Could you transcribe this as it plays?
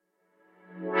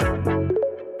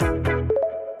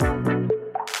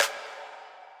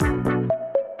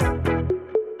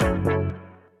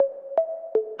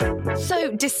So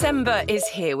December is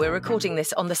here. We're recording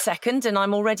this on the 2nd and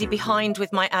I'm already behind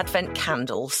with my Advent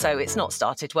candle. So it's not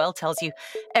started well. Tells you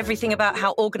everything about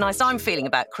how organised I'm feeling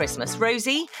about Christmas.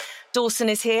 Rosie Dawson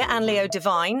is here and Leo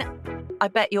Devine. I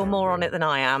bet you're more on it than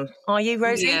I am. Are you,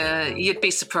 Rosie? Yeah, you'd be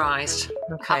surprised.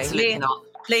 Okay. Absolutely not.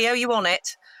 Leo, you on it?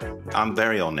 I'm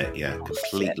very on it, yeah.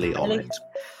 Completely on it.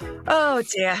 Oh,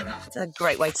 dear. It's a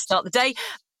great way to start the day.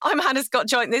 I'm Hannah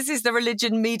Scott-Joint. This is the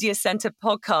Religion Media Centre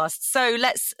podcast. So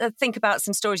let's think about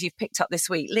some stories you've picked up this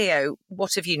week. Leo,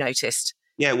 what have you noticed?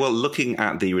 Yeah, well, looking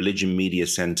at the Religion Media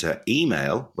Centre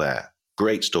email, where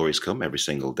great stories come every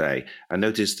single day, I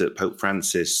noticed that Pope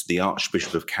Francis, the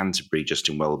Archbishop of Canterbury,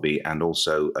 Justin Welby, and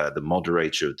also the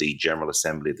moderator of the General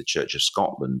Assembly of the Church of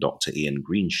Scotland, Dr. Ian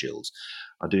Greenshields,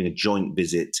 are doing a joint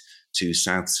visit to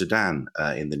South Sudan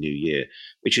in the new year,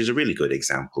 which is a really good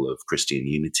example of Christian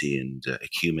unity and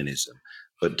ecumenism.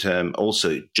 But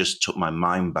also just took my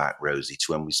mind back, Rosie,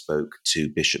 to when we spoke to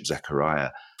Bishop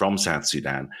Zechariah from South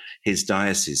Sudan. His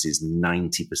diocese is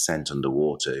 90%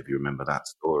 underwater, if you remember that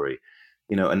story.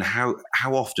 You know, and how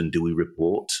often do we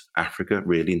report Africa,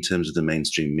 really, in terms of the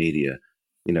mainstream media?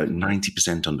 You know,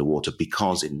 90% underwater,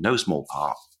 because in no small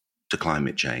part to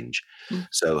climate change.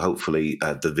 So hopefully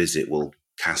the visit will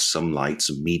cast some light,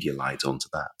 some media light onto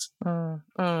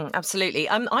that. Absolutely.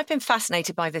 I've been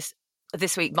fascinated by this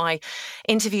week by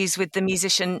interviews with the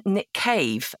musician Nick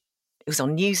Cave. It was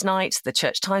on Newsnight. The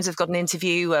Church Times have got an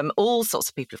interview. All sorts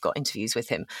of people have got interviews with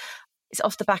him. It's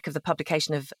off the back of the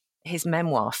publication of his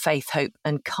memoir, Faith, Hope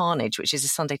and Carnage, which is a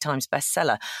Sunday Times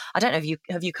bestseller. I don't know,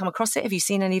 have you come across it? Have you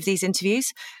seen any of these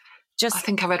interviews? I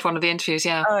think I read one of the interviews,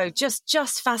 yeah. Oh,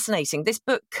 just fascinating. This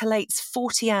book collates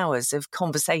 40 hours of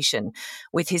conversation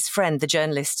with his friend, the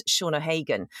journalist Sean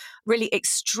O'Hagan. Really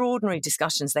extraordinary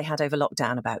discussions they had over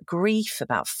lockdown about grief,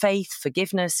 about faith,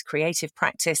 forgiveness, creative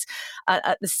practice.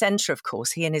 At the centre, of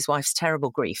course, he and his wife's terrible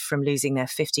grief from losing their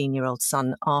 15-year-old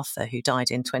son, Arthur, who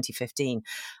died in 2015.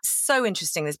 So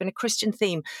interesting. There's been a Christian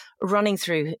theme running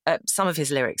through some of his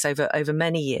lyrics over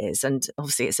many years. And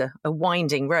obviously it's a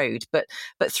winding road, but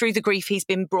through the grief, he's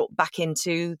been brought back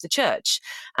into the church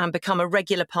and become a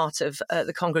regular part of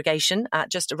the congregation at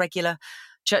just a regular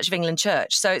Church of England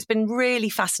church. So it's been really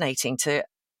fascinating to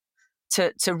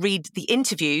read the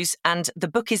interviews, and the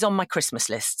book is on my Christmas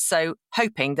list. So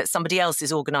hoping that somebody else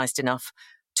is organised enough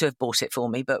to have bought it for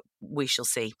me, but we shall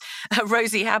see.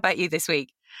 Rosie, how about you this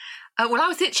week? Well, I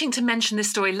was itching to mention this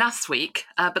story last week,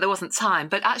 but there wasn't time.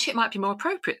 But actually, it might be more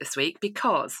appropriate this week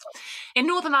because in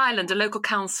Northern Ireland, a local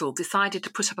council decided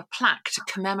to put up a plaque to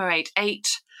commemorate 8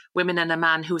 women and a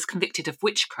man who was convicted of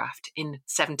witchcraft in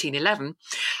 1711.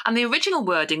 And the original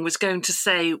wording was going to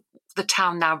say, the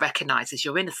town now recognises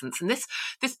your innocence. And this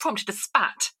prompted a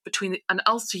spat between an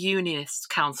Ulster Unionist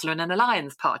councillor and an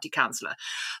Alliance Party councillor.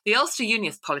 The Ulster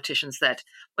Unionist politician said,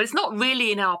 well, it's not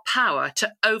really in our power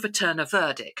to overturn a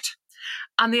verdict.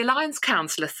 And the Alliance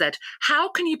councillor said, how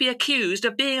can you be accused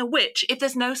of being a witch if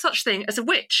there's no such thing as a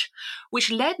witch?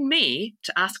 Which led me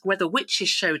to ask whether witches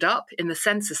showed up in the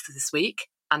census this week.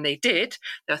 And they did.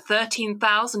 There are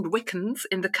 13,000 Wiccans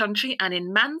in the country, and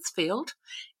in Mansfield,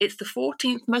 it's the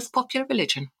 14th most popular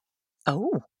religion.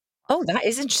 Oh, that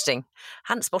is interesting.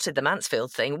 Hadn't spotted the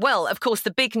Mansfield thing. Well, of course,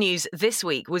 the big news this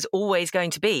week was always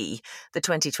going to be the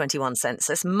 2021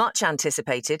 census. Much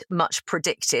anticipated, much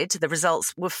predicted. The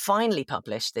results were finally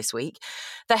published this week.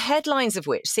 The headlines of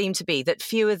which seem to be that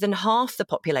fewer than half the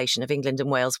population of England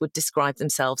and Wales would describe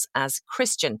themselves as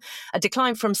Christian, a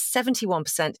decline from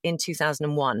 71% in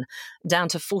 2001 down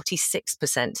to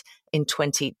 46% in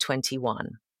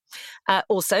 2021.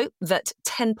 Also, that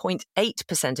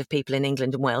 10.8% of people in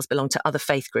England and Wales belong to other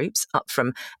faith groups, up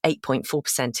from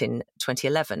 8.4% in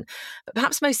 2011. But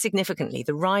perhaps most significantly,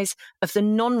 the rise of the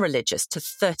non-religious to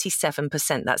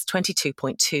 37%. That's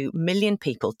 22.2 million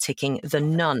people ticking the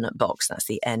none box. That's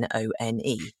the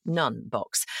N-O-N-E, none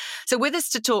box. So with us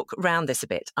to talk around this a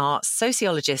bit are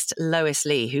sociologist Lois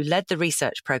Lee, who led the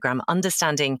research programme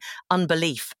Understanding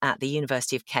Unbelief at the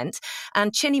University of Kent,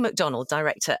 and Chinny MacDonald,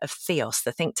 director of Theos,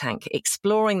 the think tank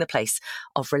exploring the place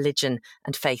of religion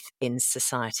and faith in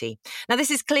society. Now,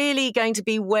 this is clearly going to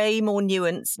be way more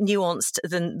nuanced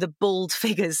than the bald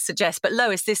figures suggest. But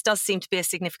Lois, this does seem to be a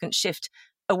significant shift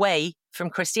away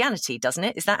from Christianity, doesn't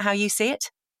it? Is that how you see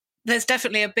it? There's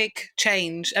definitely a big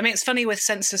change. I mean, it's funny with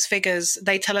census figures,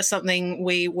 they tell us something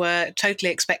we were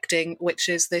totally expecting, which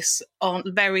is this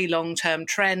very long-term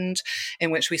trend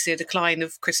in which we see a decline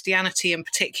of Christianity in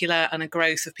particular and a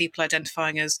growth of people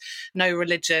identifying as no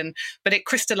religion. But it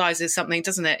crystallizes something,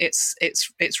 doesn't it?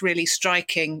 It's really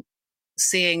striking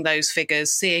seeing those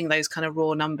figures, seeing those kind of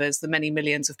raw numbers, the many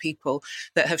millions of people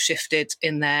that have shifted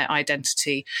in their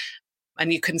identity.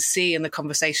 And you can see in the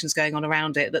conversations going on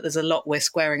around it that there's a lot we're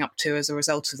squaring up to as a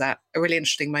result of that. A really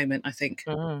interesting moment, I think.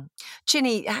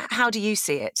 Chinny, how do you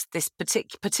see it, this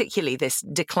particularly this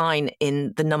decline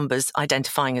in the numbers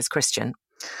identifying as Christian?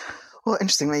 Well,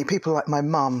 interestingly, people like my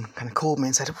mum kind of called me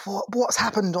and said, what's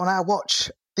happened on our watch?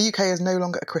 The UK is no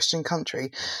longer a Christian country.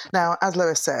 Now, as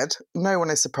Lois said, no one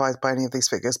is surprised by any of these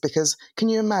figures because can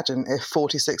you imagine if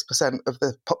 46% of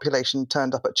the population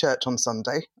turned up at church on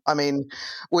Sunday? I mean,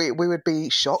 we would be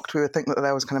shocked. We would think that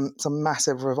there was kind of some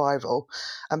massive revival.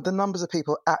 And the numbers of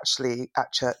people actually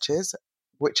at churches,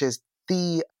 which is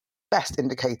the best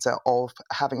indicator of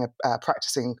having a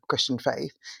practicing Christian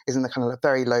faith, is in the kind of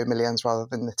very low millions rather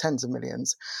than the tens of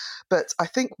millions. But I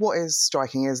think what is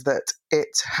striking is that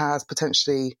it has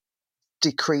potentially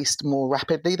decreased more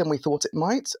rapidly than we thought it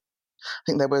might. I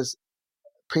think there was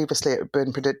previously it had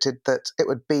been predicted that it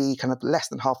would be kind of less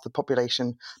than half the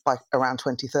population by around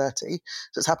 2030.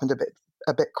 So it's happened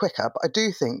a bit quicker. But I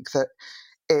do think that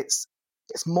it's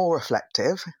more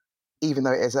reflective, even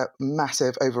though it is a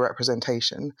massive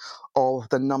overrepresentation of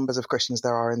the numbers of Christians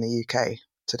there are in the UK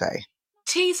today.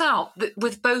 Tease out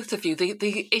with both of you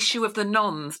the issue of the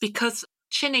nons, because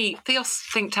Chinny, Theos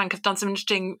think tank have done some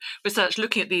interesting research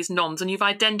looking at these nons, and you've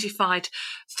identified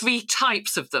 3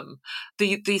 types of them.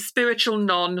 The spiritual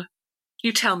non.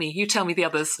 You tell me the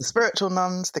others. The spiritual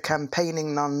nuns, the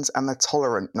campaigning nuns, and the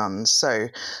tolerant nuns. So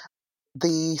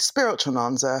the spiritual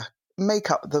nuns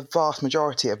make up the vast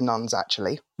majority of nuns,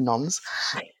 actually. Nuns.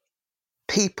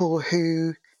 People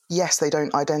who, yes, they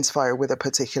don't identify with a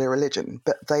particular religion,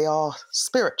 but they are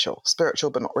spiritual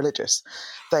but not religious.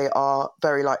 They are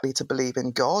very likely to believe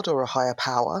in God or a higher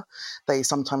power. They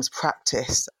sometimes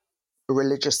practice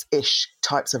religious-ish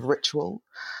types of ritual.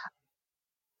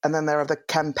 And then there are the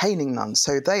campaigning nuns.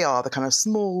 So they are the kind of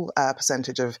small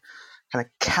percentage of kind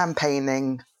of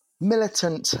campaigning,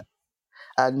 militant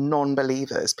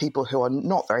non-believers, people who are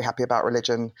not very happy about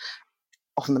religion,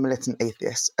 often the militant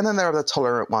atheists. And then there are the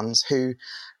tolerant ones who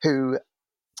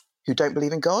don't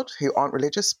believe in God, who aren't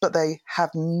religious, but they have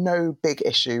no big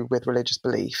issue with religious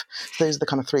belief. So those are the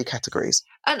kind of 3 categories.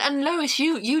 And Lois,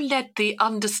 you led the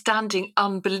Understanding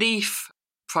Unbelief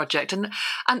project, and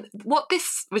what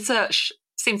this research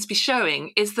seems to be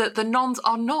showing is that the nons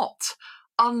are not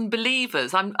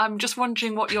unbelievers. I'm just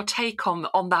wondering what your take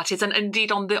on that is, and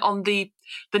indeed on the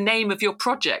name of your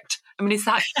project. I mean, is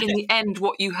that in the end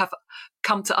what you have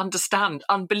come to understand,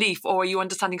 unbelief, or are you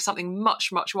understanding something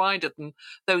much, much wider than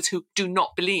those who do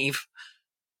not believe?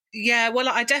 Yeah, well,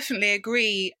 I definitely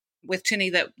agree with Chinny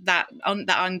that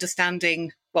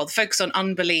understanding. Well, the focus on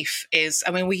unbelief is,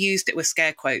 I mean, we used it with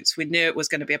scare quotes. We knew it was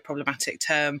going to be a problematic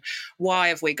term. Why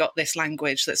have we got this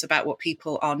language that's about what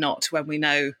people are not when we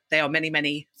know they are many,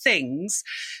 many things?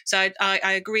 So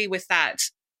I agree with that.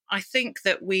 I think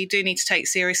that we do need to take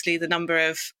seriously the number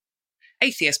of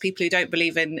atheists, people who don't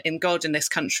believe in God in this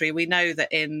country. We know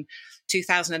that in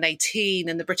 2018,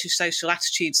 in the British Social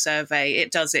Attitude Survey,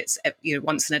 it does its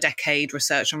once in a decade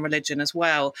research on religion as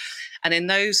well. And in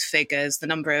those figures, the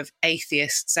number of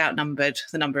atheists outnumbered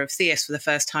the number of theists for the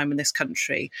first time in this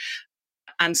country.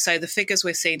 And so the figures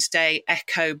we're seeing today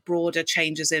echo broader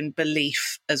changes in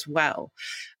belief as well.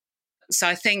 So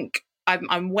I think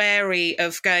I'm wary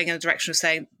of going in the direction of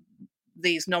saying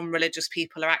these non-religious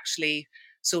people are actually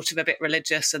sort of a bit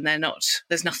religious and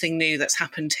there's nothing new that's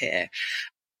happened here.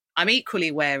 I'm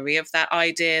equally wary of that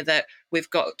idea that we've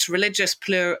got religious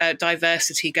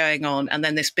diversity going on and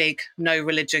then this big no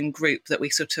religion group that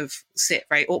we sort of sit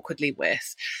very awkwardly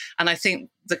with. And I think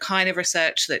the kind of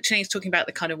research that Chinny's talking about,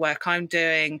 the kind of work I'm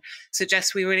doing,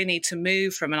 suggests we really need to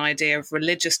move from an idea of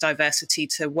religious diversity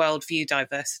to worldview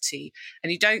diversity.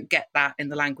 And you don't get that in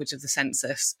the language of the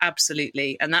census,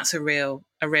 absolutely. And that's a real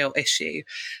issue.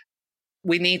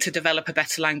 We need to develop a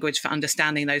better language for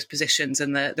understanding those positions,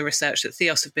 and the research that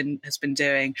Theos has been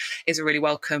doing is a really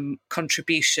welcome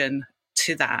contribution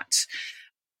to that.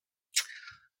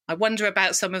 I wonder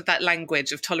about some of that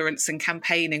language of tolerance and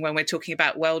campaigning when we're talking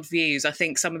about worldviews. I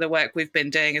think some of the work we've been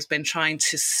doing has been trying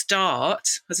to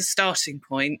start, as a starting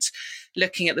point,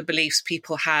 looking at the beliefs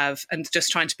people have and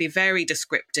just trying to be very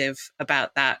descriptive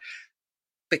about that.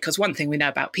 Because one thing we know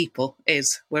about people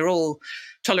is we're all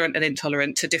tolerant and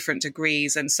intolerant to different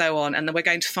degrees and so on. And then we're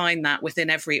going to find that within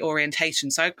every orientation.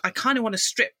 So I kind of want to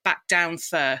strip back down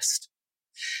first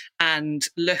and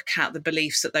look at the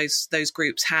beliefs that those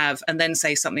groups have, and then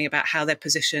say something about how they're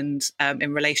positioned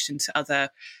in relation to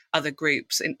other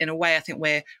groups. In a way, I think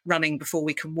we're running before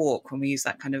we can walk when we use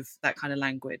that kind of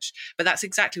language. But that's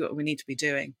exactly what we need to be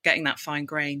doing, getting that fine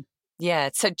grain.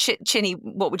 Yeah. So, Chinny,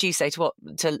 what would you say to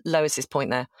Lois's point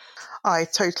there? I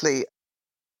totally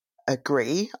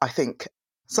agree. I think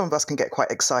some of us can get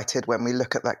quite excited when we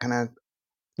look at that kind of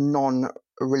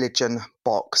non-religion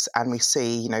box and we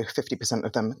see, 50%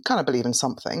 of them kind of believe in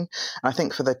something. And I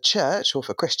think for the church or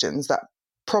for Christians, that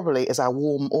probably is our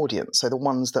warm audience. So the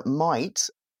ones that might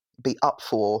be up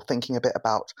for thinking a bit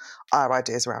about our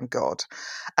ideas around God.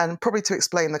 And probably to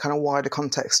explain the kind of wider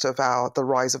context of the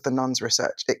rise of the nuns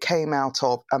research, it came out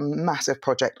of a massive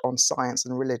project on science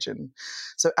and religion.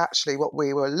 So actually what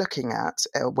we were looking at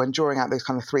when drawing out those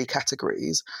kind of three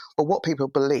categories were what people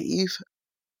believe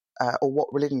or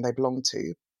what religion they belong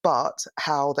to, but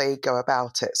how they go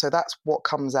about it. So that's what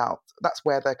comes out. That's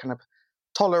where the kind of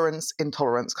tolerance,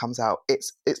 intolerance comes out.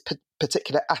 It's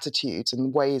particular attitudes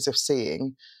and ways of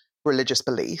seeing religious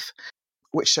belief,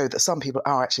 which show that some people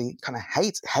are actually kind of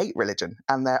hate religion,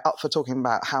 and they're up for talking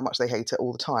about how much they hate it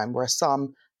all the time, whereas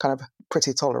some kind of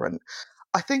pretty tolerant.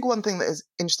 I think one thing that is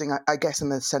interesting, I guess, in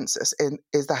the census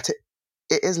is that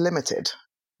it is limited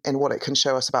in what it can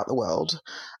show us about the world.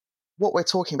 What we're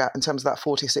talking about in terms of that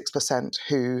 46%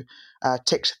 who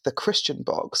ticked the Christian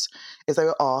box is they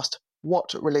were asked,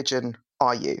 what religion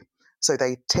are you? So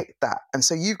they ticked that. And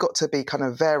so you've got to be kind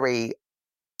of very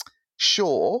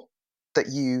sure that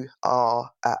you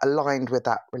are aligned with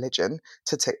that religion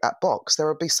to tick that box. There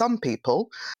will be some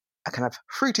people, a kind of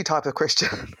fruity type of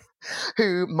Christian,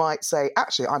 who might say,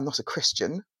 actually, I'm not a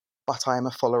Christian, but I am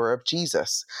a follower of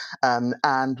Jesus, and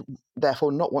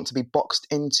therefore not want to be boxed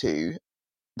into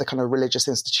the kind of religious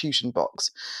institution box.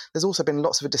 There's also been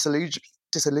lots of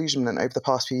disillusionment over the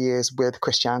past few years with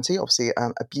Christianity, obviously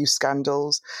abuse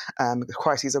scandals,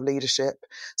 crises of leadership.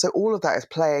 So all of that is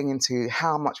playing into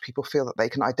how much people feel that they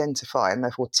can identify and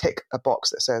therefore tick a box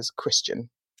that says Christian.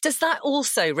 Does that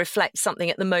also reflect something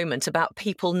at the moment about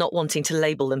people not wanting to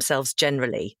label themselves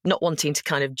generally, not wanting to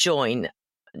kind of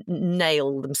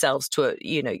nail themselves to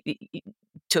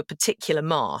a particular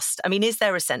mast? I mean, is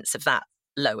there a sense of that,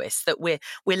 Lois, that we're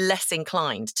less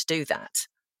inclined to do that?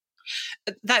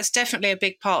 That's definitely a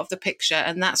big part of the picture,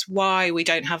 and that's why we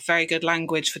don't have very good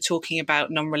language for talking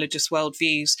about non-religious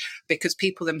worldviews, because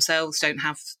people themselves don't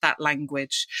have that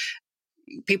language.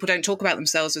 People don't talk about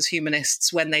themselves as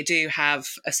humanists when they do have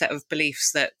a set of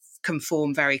beliefs that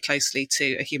conform very closely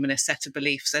to a humanist set of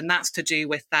beliefs, and that's to do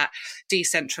with that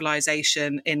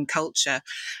decentralization in culture.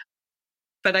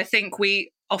 But I think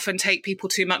we often take people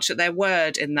too much at their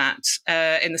word in that,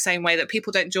 in the same way that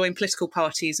people don't join political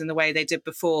parties in the way they did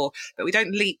before, but we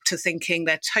don't leap to thinking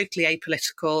they're totally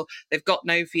apolitical, they've got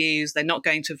no views, they're not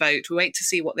going to vote. We wait to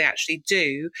see what they actually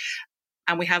do,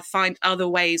 and we find other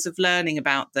ways of learning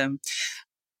about them.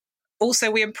 Also,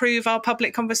 we improve our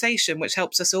public conversation, which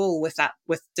helps us all with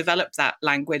develop that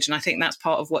language. And I think that's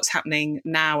part of what's happening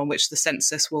now, and which the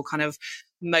census will kind of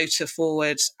motor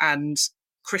forward and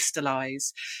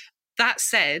crystallize. That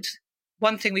said,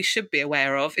 one thing we should be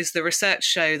aware of is the research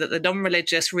show that the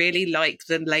non-religious really like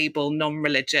the label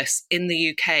non-religious in the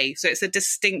UK. So it's a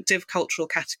distinctive cultural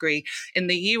category. In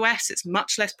the US, it's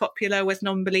much less popular with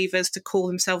non-believers to call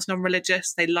themselves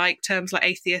non-religious. They like terms like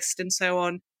atheist and so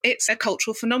on. It's a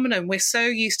cultural phenomenon. We're so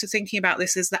used to thinking about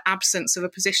this as the absence of a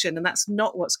position, and that's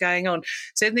not what's going on.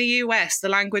 So in the US, the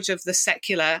language of the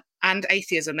secular and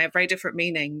atheism, they have very different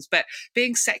meanings, but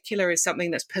being secular is something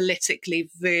that's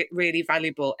politically really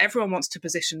valuable. Everyone wants to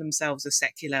position themselves as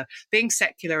secular. Being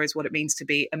secular is what it means to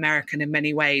be American in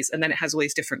many ways, and then it has all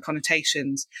these different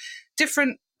connotations.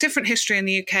 Different history in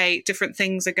the UK, different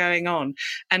things are going on.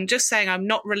 And just saying I'm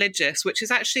not religious, which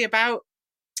is actually about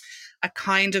a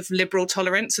kind of liberal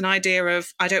tolerance, an idea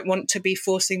of I don't want to be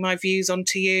forcing my views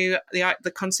onto you.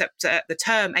 The concept, the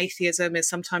term atheism is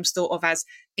sometimes thought of as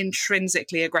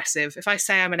intrinsically aggressive. If I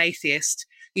say I'm an atheist,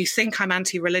 you think I'm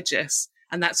anti-religious,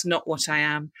 and that's not what I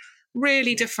am.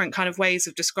 Really different kind of ways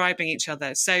of describing each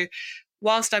other. So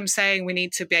whilst I'm saying we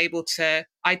need to be able to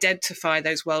identify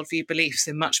those worldview beliefs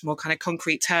in much more kind of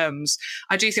concrete terms,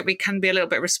 I do think we can be a little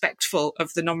bit respectful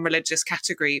of the non-religious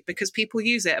category, because people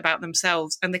use it about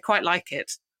themselves and they quite like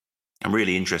it. I'm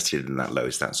really interested in that,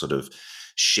 Lois, that sort of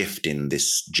shift in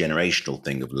this generational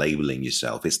thing of labeling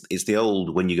yourself. It's the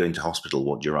old, when you go into hospital,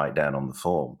 what do you write down on the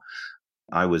form?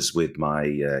 I was with my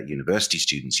university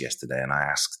students yesterday, and I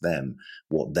asked them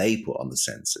what they put on the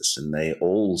census, and they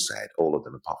all said, all of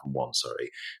them apart from one,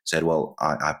 said, well,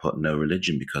 I put no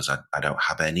religion because I don't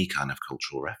have any kind of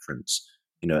cultural reference.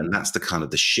 And that's the kind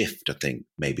of the shift, I think,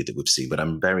 maybe that we've seen. But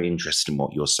I'm very interested in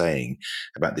what you're saying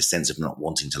about this sense of not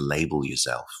wanting to label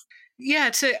yourself.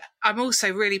 Yeah, I'm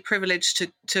also really privileged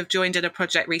to have joined in a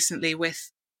project recently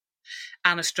with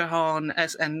Anna Strahan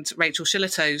and Rachel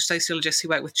Shillitoe, sociologists who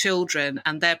work with children,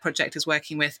 and their project is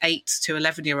working with 8 to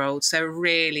 11-year-olds, so a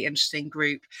really interesting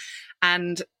group.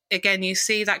 And again, you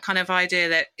see that kind of idea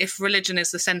that if religion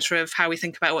is the centre of how we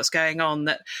think about what's going on,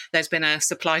 that there's been a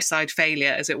supply side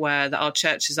failure, as it were, that our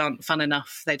churches aren't fun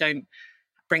enough, they don't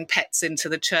bring pets into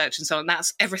the church and so on.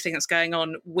 That's everything that's going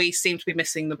on. We seem to be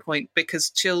missing the point, because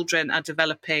children are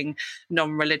developing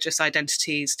non-religious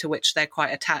identities to which they're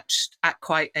quite attached at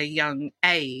quite a young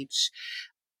age.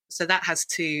 So that has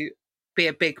to be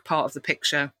a big part of the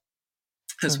picture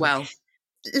as well.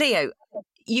 Leo,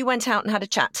 you went out and had a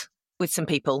chat with some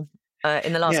people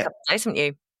in the last couple of days, haven't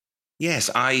you?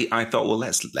 Yes, I thought, well,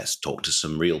 let's talk to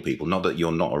some real people. Not that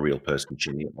you're not a real person,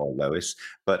 Ginny or Lois,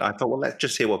 but I thought, well, let's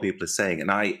just hear what people are saying.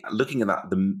 And looking at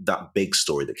that big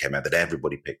story that came out that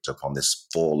everybody picked up on, this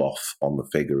fall off on the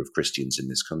figure of Christians in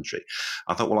this country,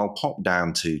 I thought, well, I'll pop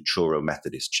down to Truro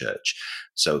Methodist Church,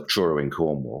 so Truro in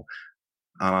Cornwall.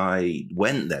 And I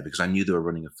went there because I knew they were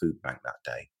running a food bank that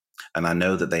day. And I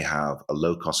know that they have a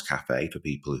low-cost cafe for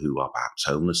people who are perhaps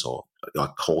homeless or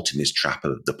are caught in this trap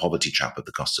of the poverty trap of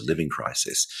the cost of living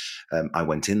crisis. I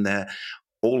went in there.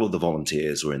 All of the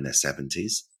volunteers were in their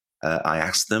 70s. I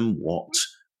asked them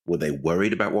were they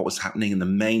worried about what was happening? And the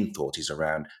main thought is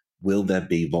around, will there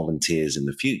be volunteers in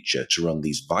the future to run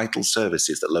these vital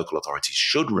services that local authorities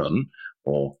should run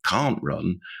or can't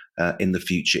run in the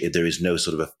future if there is no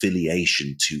sort of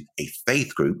affiliation to a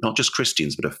faith group, not just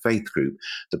Christians, but a faith group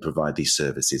that provide these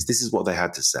services? This is what they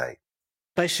had to say.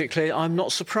 Basically, I'm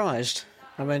not surprised.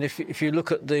 I mean, if you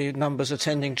look at the numbers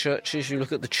attending churches, you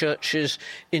look at the churches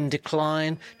in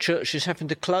decline, churches having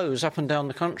to close up and down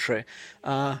the country,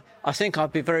 I think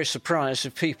I'd be very surprised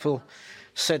if people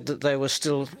said that there were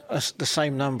still the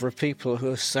same number of people who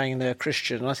are saying they're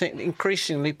Christian. I think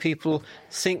increasingly people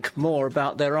think more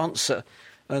about their answer,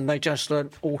 and they just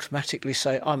don't automatically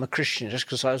say, I'm a Christian just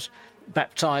because I was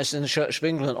baptised in the Church of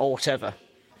England or whatever.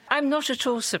 I'm not at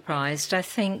all surprised. I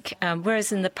think,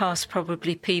 whereas in the past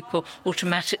probably people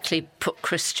automatically put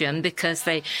Christian because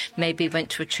they maybe went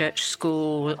to a church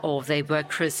school or they were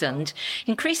christened,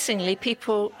 increasingly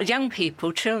people, young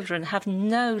people, children, have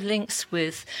no links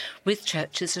with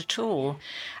churches at all.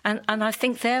 And I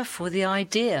think, therefore, the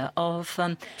idea of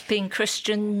being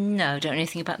Christian, no, don't know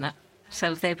anything about that.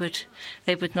 So they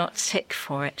would not tick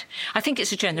for it. I think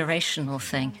it's a generational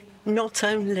thing. Not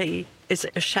only is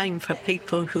it a shame for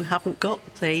people who haven't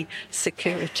got the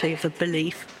security of a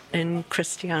belief in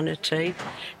Christianity,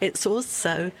 it's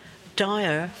also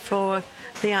dire for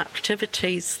the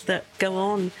activities that go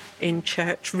on in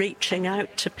church, reaching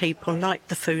out to people like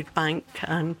the food bank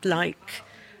and like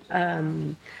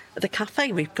the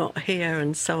cafe we've got here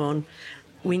and so on.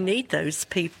 We need those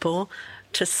people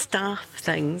to staff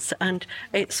things, and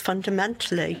it's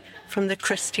fundamentally from the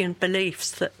Christian beliefs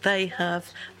that they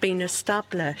have been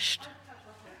established.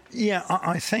 Yeah,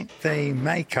 I think the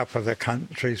makeup of the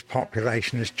country's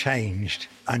population has changed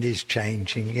and is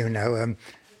changing,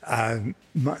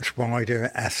 much wider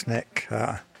ethnic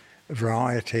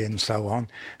variety and so on.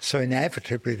 So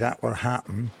inevitably that will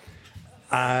happen.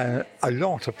 A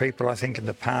lot of people, I think, in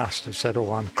the past have said,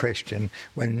 I'm Christian,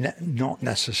 when not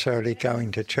necessarily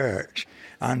going to church.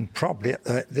 And probably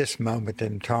at this moment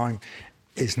in time,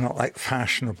 it's not like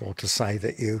fashionable to say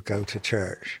that you go to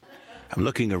church. I'm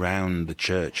looking around the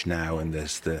church now, and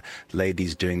there's the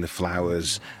ladies doing the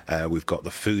flowers. We've got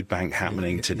the food bank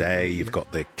happening today. You've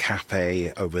got the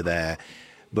cafe over there.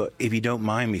 But if you don't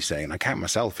mind me saying, I count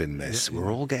myself in this,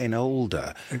 we're all getting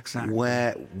older. Exactly.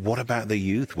 What about the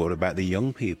youth? What about the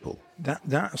young people?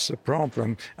 That's the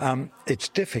problem. It's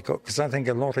difficult because I think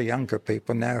a lot of younger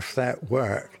people now, if they're at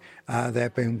work,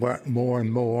 they've been working more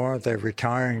and more, they're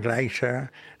retiring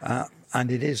later, and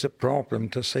it is a problem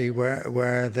to see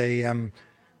where the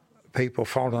people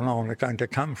following on are going to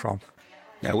come from.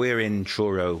 Now, we're in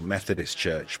Truro Methodist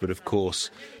Church, but of course,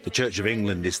 the Church of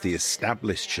England is the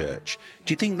established church.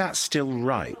 Do you think that's still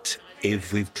right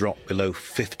if we've dropped below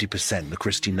 50%? The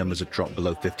Christian numbers have dropped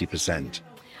below 50%.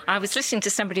 I was listening to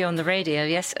somebody on the radio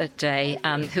yesterday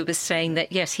who was saying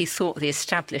that, yes, he thought the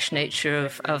established nature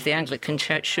of the Anglican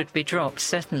Church should be dropped,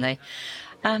 certainly.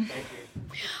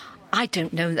 I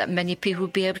don't know that many people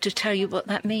would be able to tell you what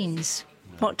that means.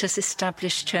 What does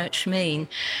established church mean?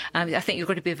 I think you've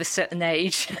got to be of a certain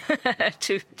age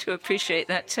to appreciate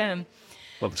that term.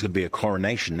 Well, there's going to be a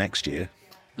coronation next year.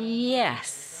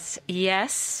 Yes.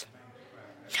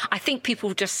 I think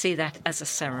people just see that as a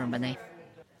ceremony.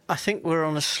 I think we're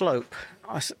on a slope.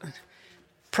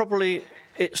 Probably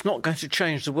it's not going to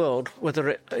change the world, whether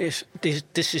it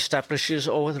disestablishes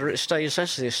or whether it stays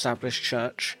as the established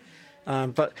church.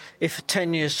 But if in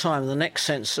 10 years' time the next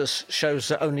census shows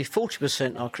that only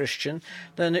 40% are Christian,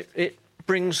 then it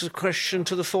brings the question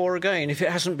to the fore again, if it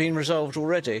hasn't been resolved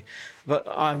already. But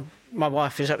my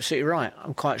wife is absolutely right.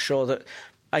 I'm quite sure that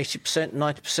 80%,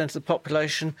 90% of the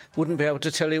population wouldn't be able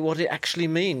to tell you what it actually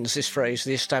means, this phrase,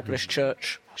 the established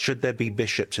church. Should there be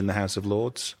bishops in the House of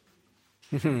Lords?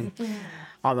 I'm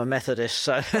a Methodist,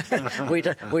 so we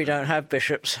don't have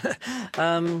bishops.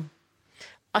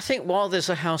 I think while there's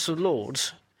a House of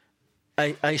Lords,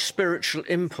 a spiritual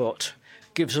input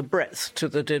gives a breadth to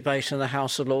the debate in the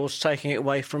House of Lords, taking it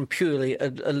away from purely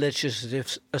a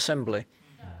legislative assembly.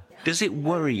 Does it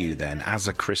worry you then, as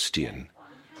a Christian,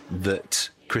 that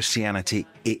Christianity,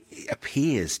 it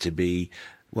appears to be,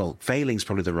 well, failing's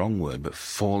probably the wrong word, but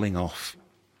falling off?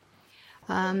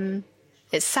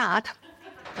 It's sad.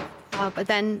 But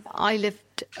then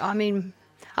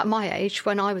at my age,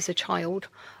 when I was a child,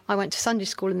 I went to Sunday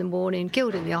school in the morning,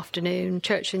 guild in the afternoon,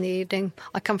 church in the evening.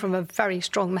 I come from a very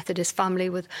strong Methodist family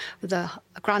with a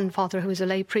grandfather who was a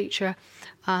lay preacher,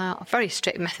 a very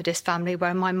strict Methodist family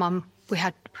where my mum,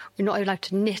 we're not allowed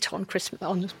to knit on Christmas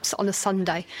on a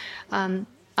Sunday. And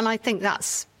I think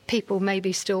that's, people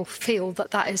maybe still feel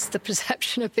that is the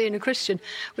perception of being a Christian,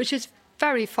 which is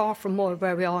very far from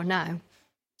where we are now.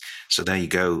 So there you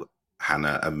go,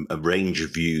 Hannah, a range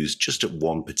of views just at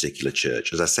one particular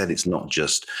church. As I said, it's not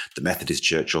just the Methodist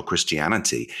Church or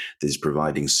Christianity that is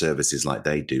providing services like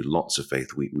they do. Lots of faith.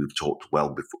 We've talked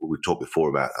before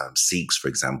about Sikhs, for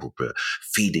example,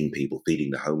 feeding people, feeding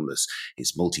the homeless.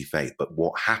 It's multi-faith. But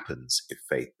what happens if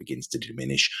faith begins to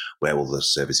diminish? Where will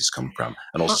those services come from?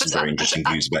 And also some very interesting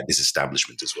views about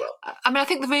disestablishment as well. I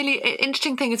think the really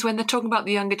interesting thing is when they're talking about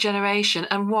the younger generation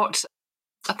and what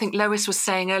I think Lois was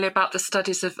saying earlier about the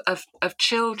studies of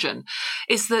children,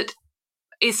 is that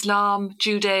Islam,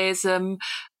 Judaism,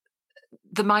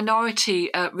 the minority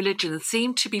religions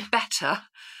seem to be better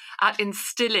at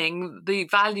instilling the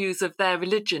values of their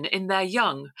religion in their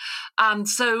young. And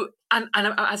so, and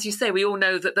as you say, we all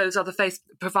know that those other faiths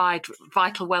provide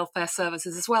vital welfare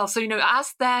services as well. So,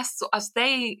 as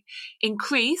they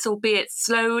increase, albeit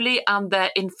slowly, and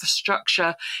their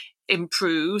infrastructure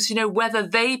improves, whether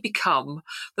they become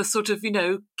the sort of,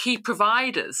 key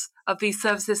providers of these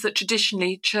services that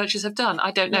traditionally churches have done.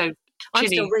 I don't know. I'm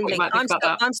Ginny, still reeling.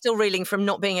 I'm still reeling from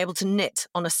not being able to knit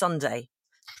on a Sunday.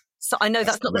 So I know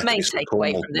that's not the main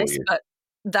takeaway from this, but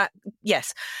that,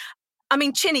 yes. I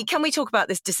mean, Chinny, can we talk about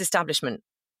this disestablishment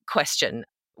question,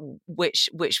 which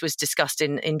was discussed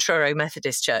in Truro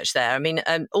Methodist Church there? I mean,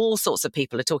 all sorts of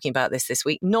people are talking about this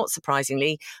week. Not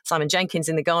surprisingly, Simon Jenkins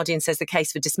in The Guardian says the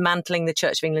case for dismantling the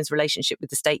Church of England's relationship with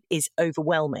the state is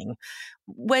overwhelming.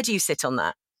 Where do you sit on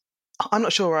that? I'm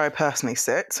not sure where I personally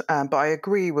sit, but I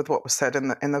agree with what was said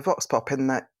in the Vox Pop, in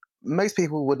that most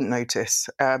people wouldn't notice.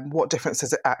 What difference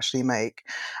does it actually make?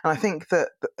 And I think that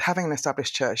having an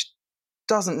established church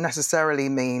doesn't necessarily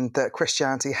mean that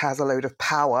Christianity has a load of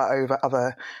power over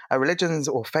other religions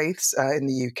or faiths in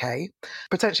the UK.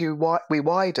 Potentially, we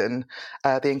widen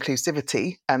the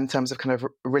inclusivity in terms of kind of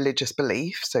religious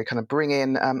belief, so kind of bring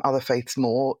in other faiths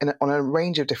more on a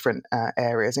range of different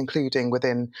areas, including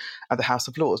within the House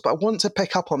of Lords. But I want to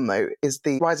pick up on, though, is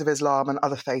the rise of Islam and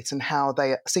other faiths and how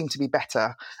they seem to be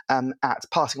better at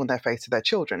passing on their faith to their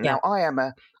children. Yeah.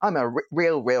 Now, I'm a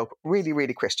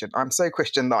really Christian. I'm so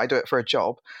Christian that I do it for a job.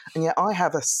 And yet I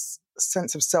have a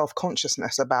sense of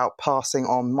self-consciousness about passing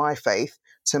on my faith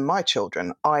to my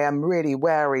children. I am really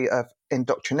wary of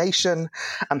indoctrination,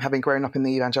 having grown up in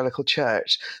the evangelical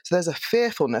church. So there's a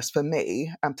fearfulness for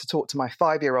me to talk to my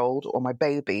 5-year-old or my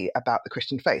baby about the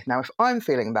Christian faith. Now, if I'm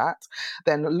feeling that,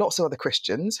 then lots of other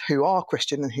Christians who are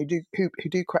Christian and who do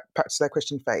practice their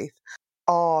Christian faith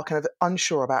are kind of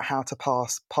unsure about how to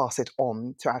pass it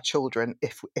on to our children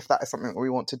if that is something that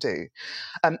we want to do.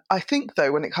 I think,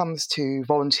 though, when it comes to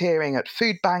volunteering at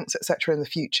food banks, etc., in the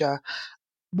future,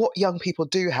 what young people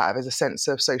do have is a sense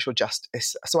of social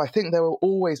justice. So I think there will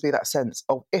always be that sense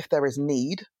of, if there is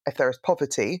need, if there is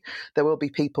poverty, there will be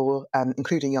people,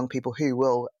 including young people, who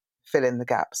will fill in the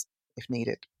gaps if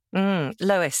needed.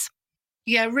 Lois?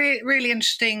 Yeah, really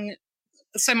interesting.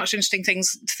 So much interesting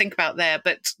things to think about there.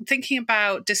 But thinking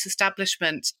about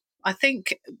disestablishment, I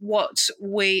think what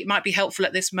might be helpful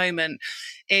at this moment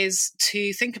is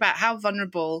to think about how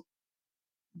vulnerable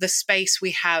the space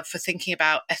we have for thinking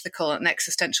about ethical and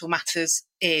existential matters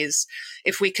is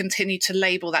if we continue to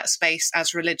label that space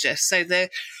as religious. So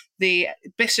the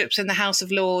bishops in the House of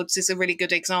Lords is a really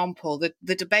good example.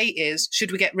 The debate is,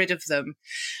 should we get rid of them,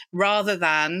 rather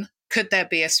than could there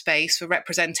be a space for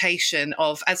representation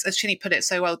of, as Chinny put it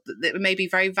so well, that it may be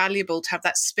very valuable to have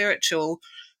that spiritual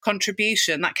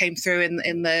contribution that came through in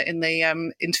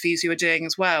the interviews you were doing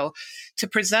as well, to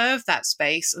preserve that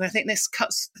space. And I think this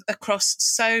cuts across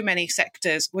so many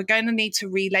sectors. We're going to need to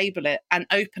relabel it and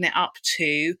open it up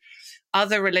to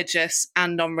other religious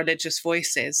and non-religious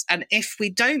voices. And if we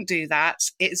don't do that,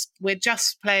 it's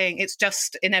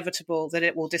just inevitable that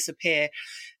it will disappear.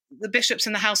 The bishops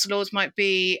in the House of Lords might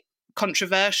be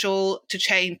controversial to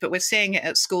change, but we're seeing it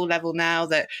at school level now,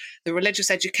 that the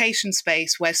religious education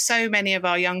space, where so many of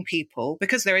our young people,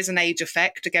 because there is an age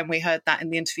effect, again, we heard that in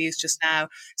the interviews just now,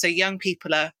 so young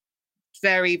people are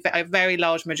a very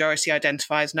large majority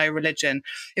identify as no religion.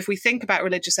 If we think about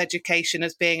religious education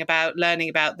as being about learning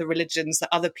about the religions that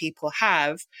other people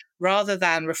have, rather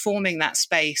than reforming that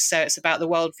space, so it's about the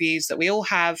worldviews that we all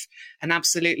have, and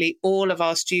absolutely all of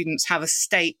our students have a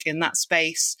stake in that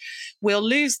space, we'll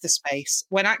lose the space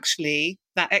when actually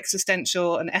that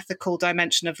existential and ethical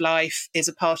dimension of life is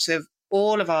a part of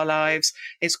all of our lives,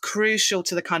 is crucial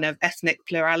to the kind of ethnic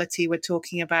plurality we're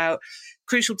talking about,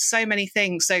 crucial to so many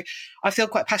things. So I feel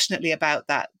quite passionately about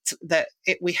that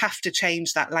we have to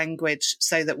change that language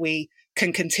so that we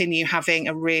can continue having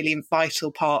a really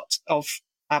vital part of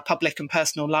our public and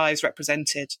personal lives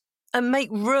represented. And make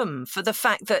room for the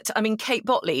fact that, Kate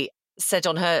Botley said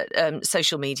on her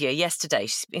social media yesterday,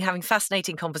 she's been having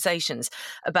fascinating conversations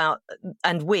about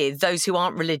and with those who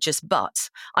aren't religious, but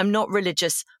I'm not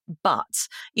religious, but,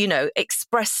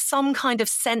 express some kind of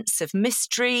sense of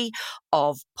mystery,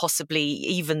 of possibly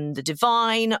even the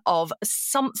divine, of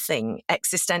something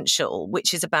existential,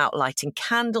 which is about lighting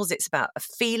candles. It's about a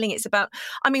feeling. It's about,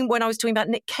 when I was talking about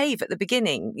Nick Cave at the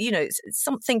beginning, it's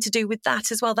something to do with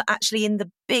that as well, that actually in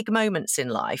the big moments in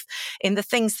life, in the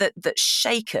things that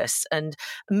shake us and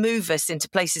move us into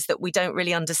places that we don't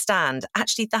really understand,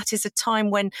 actually that is a time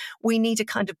when we need a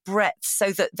kind of breadth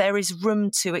so that there is room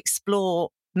to explore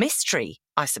mystery,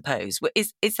 I suppose.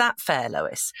 Is that fair,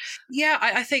 Lois? Yeah,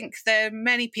 I think there are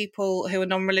many people who are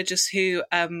non-religious who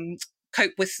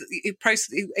cope with,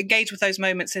 engage with those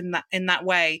moments in that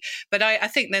way. But I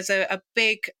think there's a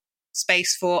big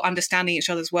space for understanding each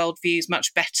other's worldviews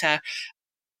much better.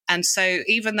 And so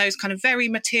even those kind of very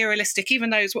materialistic,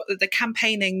 even those the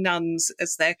campaigning nuns,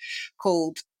 as they're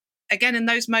called, again, in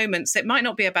those moments, it might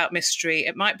not be about mystery.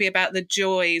 It might be about the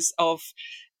joys of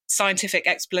scientific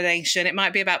explanation. It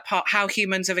might be about how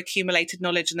humans have accumulated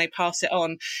knowledge and they pass it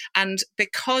on. And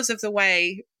because of the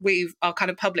way our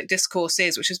kind of public discourse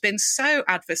is, which has been so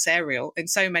adversarial in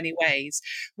so many ways,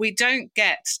 we don't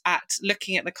get at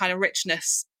looking at the kind of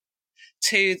richness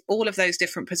to all of those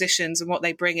different positions and what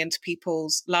they bring into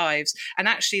people's lives. And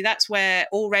actually, that's where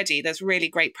already there's really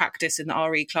great practice in the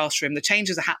RE classroom. The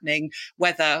changes are happening,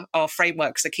 whether our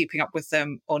frameworks are keeping up with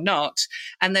them or not.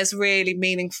 And there's really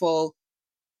meaningful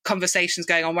conversations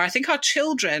going on where I think our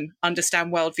children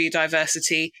understand worldview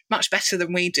diversity much better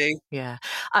than we do. Yeah,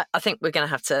 I think we're going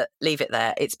to have to leave it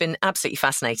there. It's been absolutely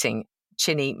fascinating.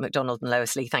 Chinny McDonald and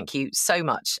Lois Lee, thank you so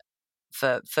much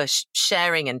for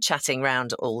sharing and chatting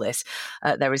around all this.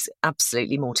 There is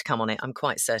absolutely more to come on it, I'm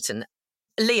quite certain.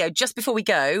 Leo, just before we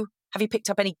go, have you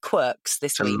picked up any quirks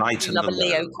this week? You love a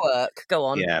Leo quirk. Go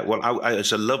on. Yeah, well,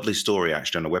 it's a lovely story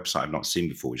actually on a website I've not seen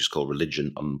before, which is called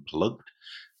Religion Unplugged.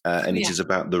 And it is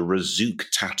about the Razouk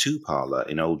tattoo parlor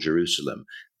in Old Jerusalem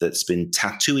that's been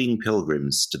tattooing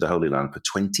pilgrims to the Holy Land for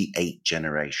 28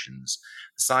 generations.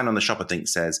 The sign on the shop, I think,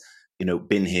 says,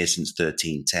 been here since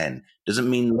 1310. It doesn't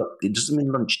mean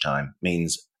lunchtime, it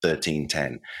means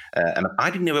 1310. And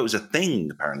I didn't know it was a thing,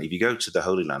 apparently, if you go to the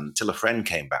Holy Land, until a friend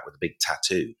came back with a big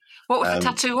tattoo. What was the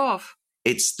tattoo of?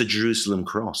 It's the Jerusalem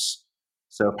cross.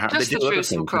 So apparently they do other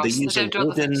things.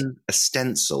 They use a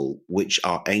stencil, which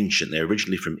are ancient. They're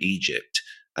originally from Egypt,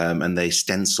 and they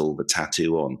stencil the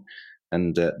tattoo on.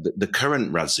 And the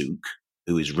current Razouk,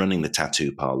 who is running the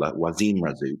tattoo parlor, Wazim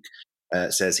Razouk,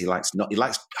 says he likes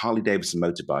Harley Davidson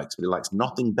motorbikes, but he likes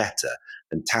nothing better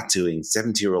than tattooing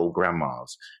 70-year-old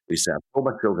grandmas who say, "I've told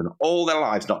my children all their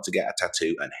lives not to get a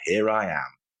tattoo, and here I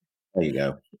am." There you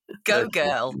go. Go,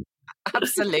 girl.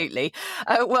 Absolutely.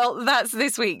 Well, that's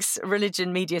this week's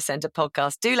Religion Media Centre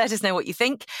podcast. Do let us know what you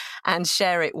think and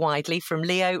share it widely. From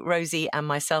Leo, Rosie and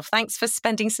myself, thanks for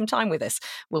spending some time with us.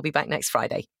 We'll be back next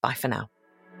Friday. Bye for now.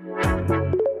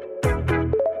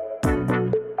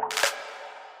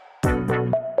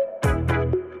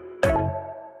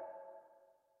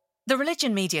 The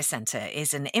Religion Media Centre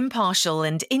is an impartial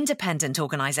and independent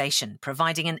organisation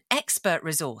providing an expert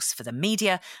resource for the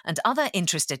media and other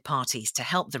interested parties to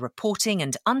help the reporting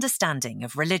and understanding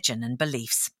of religion and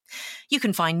beliefs. You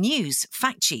can find news,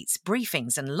 fact sheets,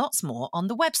 briefings and lots more on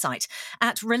the website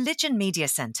at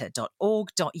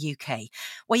religionmediacentre.org.uk,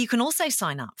 where you can also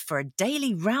sign up for a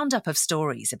daily roundup of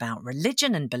stories about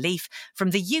religion and belief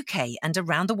from the UK and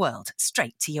around the world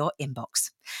straight to your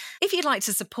inbox. If you'd like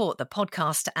to support the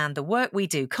podcast and the work we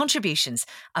do, contributions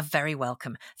are very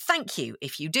welcome. Thank you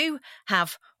if you do,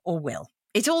 have or will.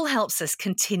 It all helps us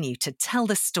continue to tell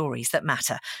the stories that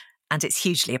matter, and it's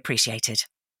hugely appreciated.